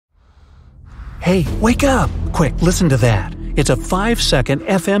Hey, wake up! Quick, listen to that. It's a 5-second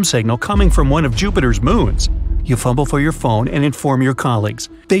FM signal coming from one of Jupiter's moons. You fumble for your phone and inform your colleagues.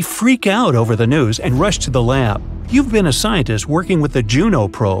 They freak out over the news and rush to the lab. You've been a scientist working with the Juno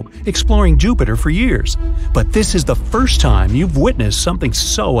probe, exploring Jupiter for years. But this is the first time you've witnessed something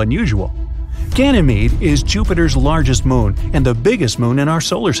so unusual. Ganymede is Jupiter's largest moon and the biggest moon in our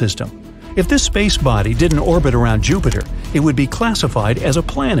solar system. If this space body didn't orbit around Jupiter, it would be classified as a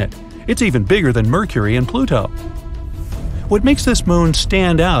planet. It's even bigger than Mercury and Pluto. What makes this moon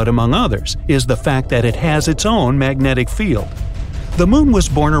stand out among others is the fact that it has its own magnetic field. The moon was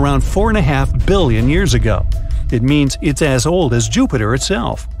born around 4.5 billion years ago. It means it's as old as Jupiter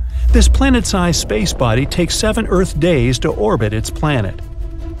itself. This planet-sized space body takes 7 Earth days to orbit its planet.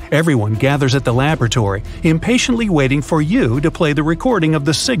 Everyone gathers at the laboratory, impatiently waiting for you to play the recording of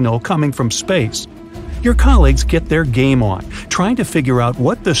the signal coming from space. Your colleagues get their game on, trying to figure out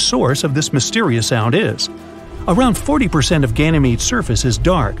what the source of this mysterious sound is. Around 40% of Ganymede's surface is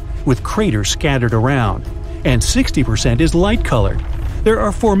dark, with craters scattered around, and 60% is light-colored. There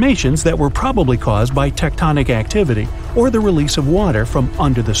are formations that were probably caused by tectonic activity or the release of water from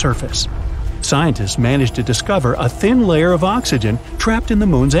under the surface. Scientists managed to discover a thin layer of oxygen trapped in the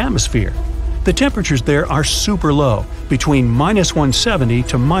moon's atmosphere. The temperatures there are super low, between -170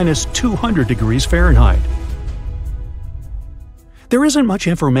 to -200 degrees Fahrenheit. There isn't much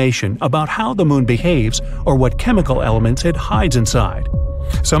information about how the moon behaves or what chemical elements it hides inside.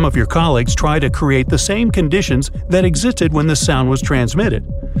 Some of your colleagues try to create the same conditions that existed when the sound was transmitted.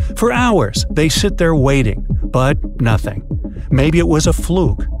 For hours, they sit there waiting, but nothing. Maybe it was a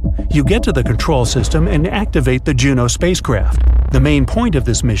fluke. You get to the control system and activate the Juno spacecraft. The main point of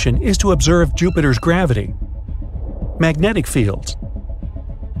this mission is to observe Jupiter's gravity, magnetic fields,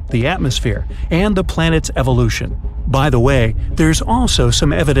 the atmosphere, and the planet's evolution. By the way, there's also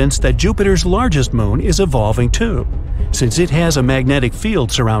some evidence that Jupiter's largest moon is evolving too. Since it has a magnetic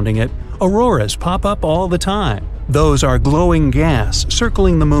field surrounding it, auroras pop up all the time. Those are glowing gas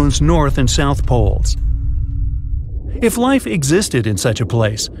circling the moon's north and south poles. If life existed in such a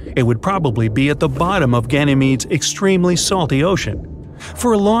place, it would probably be at the bottom of Ganymede's extremely salty ocean.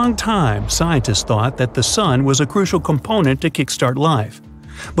 For a long time, scientists thought that the sun was a crucial component to kickstart life.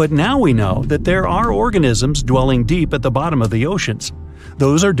 But now we know that there are organisms dwelling deep at the bottom of the oceans.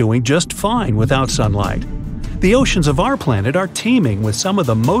 Those are doing just fine without sunlight. The oceans of our planet are teeming with some of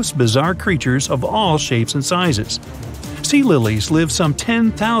the most bizarre creatures of all shapes and sizes. Sea lilies live some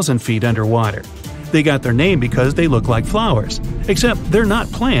 10,000 feet underwater. They got their name because they look like flowers, except they're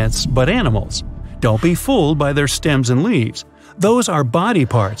not plants but animals. Don't be fooled by their stems and leaves. Those are body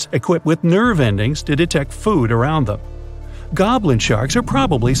parts equipped with nerve endings to detect food around them. Goblin sharks are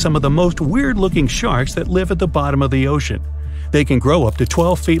probably some of the most weird-looking sharks that live at the bottom of the ocean. They can grow up to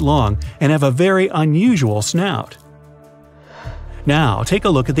 12 feet long and have a very unusual snout. Now take a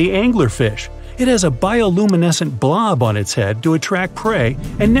look at the anglerfish. It has a bioluminescent blob on its head to attract prey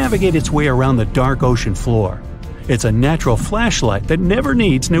and navigate its way around the dark ocean floor. It's a natural flashlight that never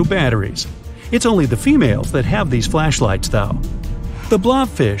needs new batteries. It's only the females that have these flashlights, though. The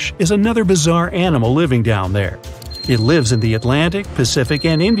blobfish is another bizarre animal living down there. It lives in the Atlantic, Pacific,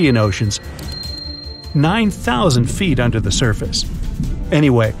 and Indian Oceans, 9,000 feet under the surface.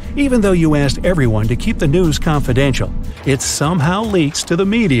 Anyway, even though you asked everyone to keep the news confidential, it somehow leaks to the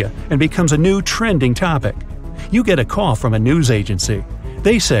media and becomes a new trending topic. You get a call from a news agency.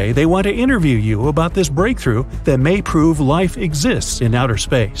 They say they want to interview you about this breakthrough that may prove life exists in outer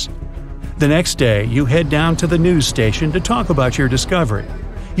space. The next day, you head down to the news station to talk about your discovery.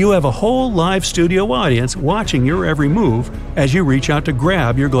 You have a whole live studio audience watching your every move as you reach out to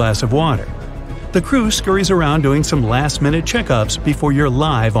grab your glass of water. The crew scurries around doing some last-minute checkups before you're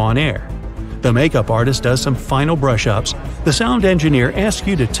live on air. The makeup artist does some final brush-ups. The sound engineer asks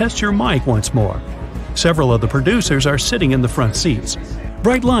you to test your mic once more. Several of the producers are sitting in the front seats.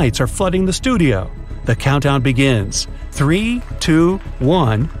 Bright lights are flooding the studio. The countdown begins. 3, 2,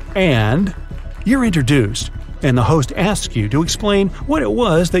 1, and… you're introduced, and the host asks you to explain what it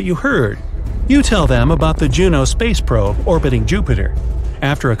was that you heard. You tell them about the Juno space probe orbiting Jupiter.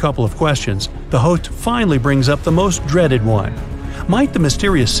 After a couple of questions, the host finally brings up the most dreaded one. Might the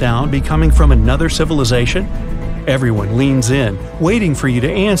mysterious sound be coming from another civilization? Everyone leans in, waiting for you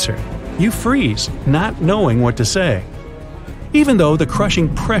to answer. You freeze, not knowing what to say. Even though the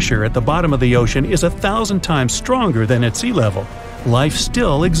crushing pressure at the bottom of the ocean is 1,000 times stronger than at sea level, life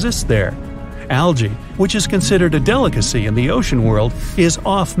still exists there. Algae, which is considered a delicacy in the ocean world, is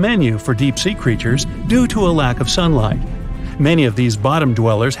off-menu for deep-sea creatures due to a lack of sunlight. Many of these bottom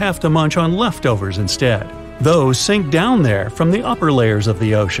dwellers have to munch on leftovers instead. Those sink down there from the upper layers of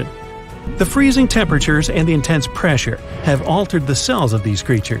the ocean. The freezing temperatures and the intense pressure have altered the cells of these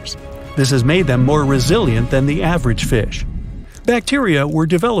creatures. This has made them more resilient than the average fish. Bacteria were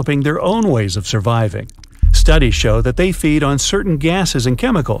developing their own ways of surviving. Studies show that they feed on certain gases and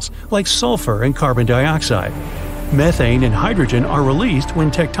chemicals, like sulfur and carbon dioxide. Methane and hydrogen are released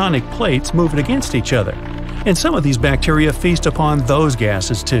when tectonic plates move against each other, and some of these bacteria feast upon those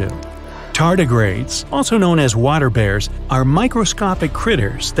gases too. Tardigrades, also known as water bears, are microscopic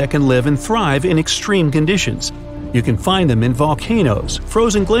critters that can live and thrive in extreme conditions. You can find them in volcanoes,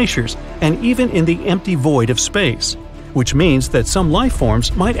 frozen glaciers, and even in the empty void of space, which means that some life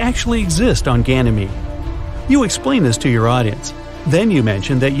forms might actually exist on Ganymede. You explain this to your audience. Then you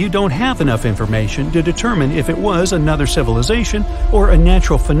mention that you don't have enough information to determine if it was another civilization or a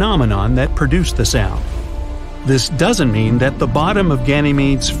natural phenomenon that produced the sound. This doesn't mean that the bottom of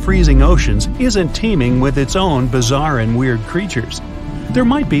Ganymede's freezing oceans isn't teeming with its own bizarre and weird creatures. There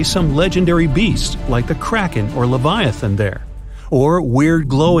might be some legendary beasts like the kraken or leviathan there, or weird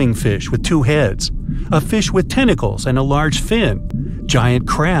glowing fish with two heads, a fish with tentacles and a large fin, giant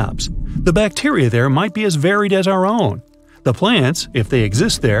crabs. The bacteria there might be as varied as our own. The plants, if they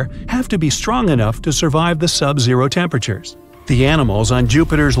exist there, have to be strong enough to survive the sub-zero temperatures. The animals on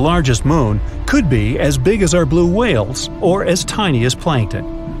Jupiter's largest moon could be as big as our blue whales or as tiny as plankton.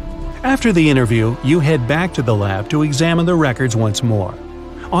 After the interview, you head back to the lab to examine the records once more.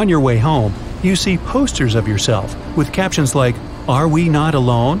 On your way home, you see posters of yourself with captions like, "Are we not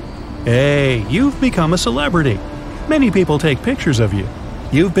alone?" Hey, you've become a celebrity. Many people take pictures of you.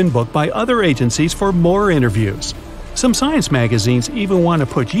 You've been booked by other agencies for more interviews. Some science magazines even want to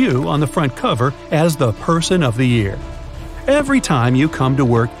put you on the front cover as the Person of the Year. Every time you come to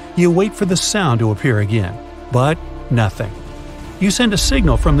work, you wait for the sound to appear again. But nothing. You send a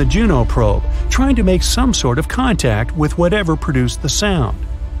signal from the Juno probe, trying to make some sort of contact with whatever produced the sound.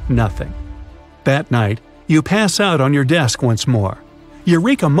 Nothing. That night, you pass out on your desk once more.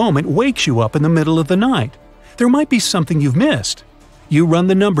 Eureka moment wakes you up in the middle of the night. There might be something you've missed. You run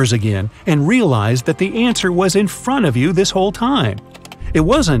the numbers again and realize that the answer was in front of you this whole time. It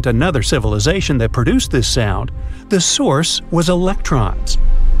wasn't another civilization that produced this sound. The source was electrons.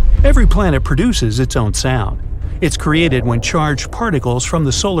 Every planet produces its own sound. It's created when charged particles from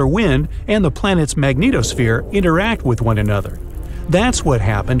the solar wind and the planet's magnetosphere interact with one another. That's what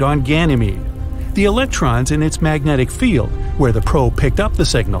happened on Ganymede. The electrons in its magnetic field, where the probe picked up the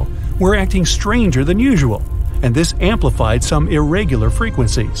signal, were acting stranger than usual, and this amplified some irregular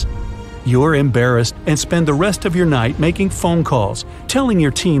frequencies. You're embarrassed and spend the rest of your night making phone calls, telling your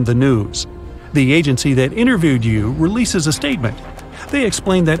team the news. The agency that interviewed you releases a statement. They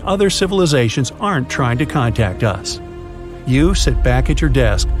explain that other civilizations aren't trying to contact us. You sit back at your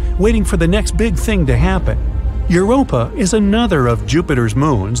desk, waiting for the next big thing to happen. Europa is another of Jupiter's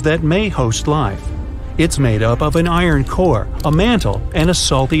moons that may host life. It's made up of an iron core, a mantle, and a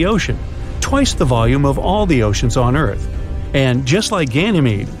salty ocean, twice the volume of all the oceans on Earth. And just like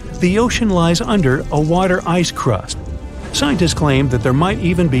Ganymede, the ocean lies under a water ice crust. Scientists claim that there might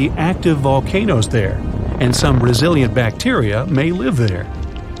even be active volcanoes there, and some resilient bacteria may live there.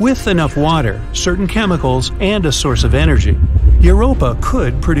 With enough water, certain chemicals, and a source of energy, Europa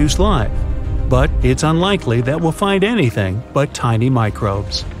could produce life. But it's unlikely that we'll find anything but tiny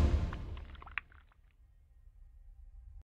microbes.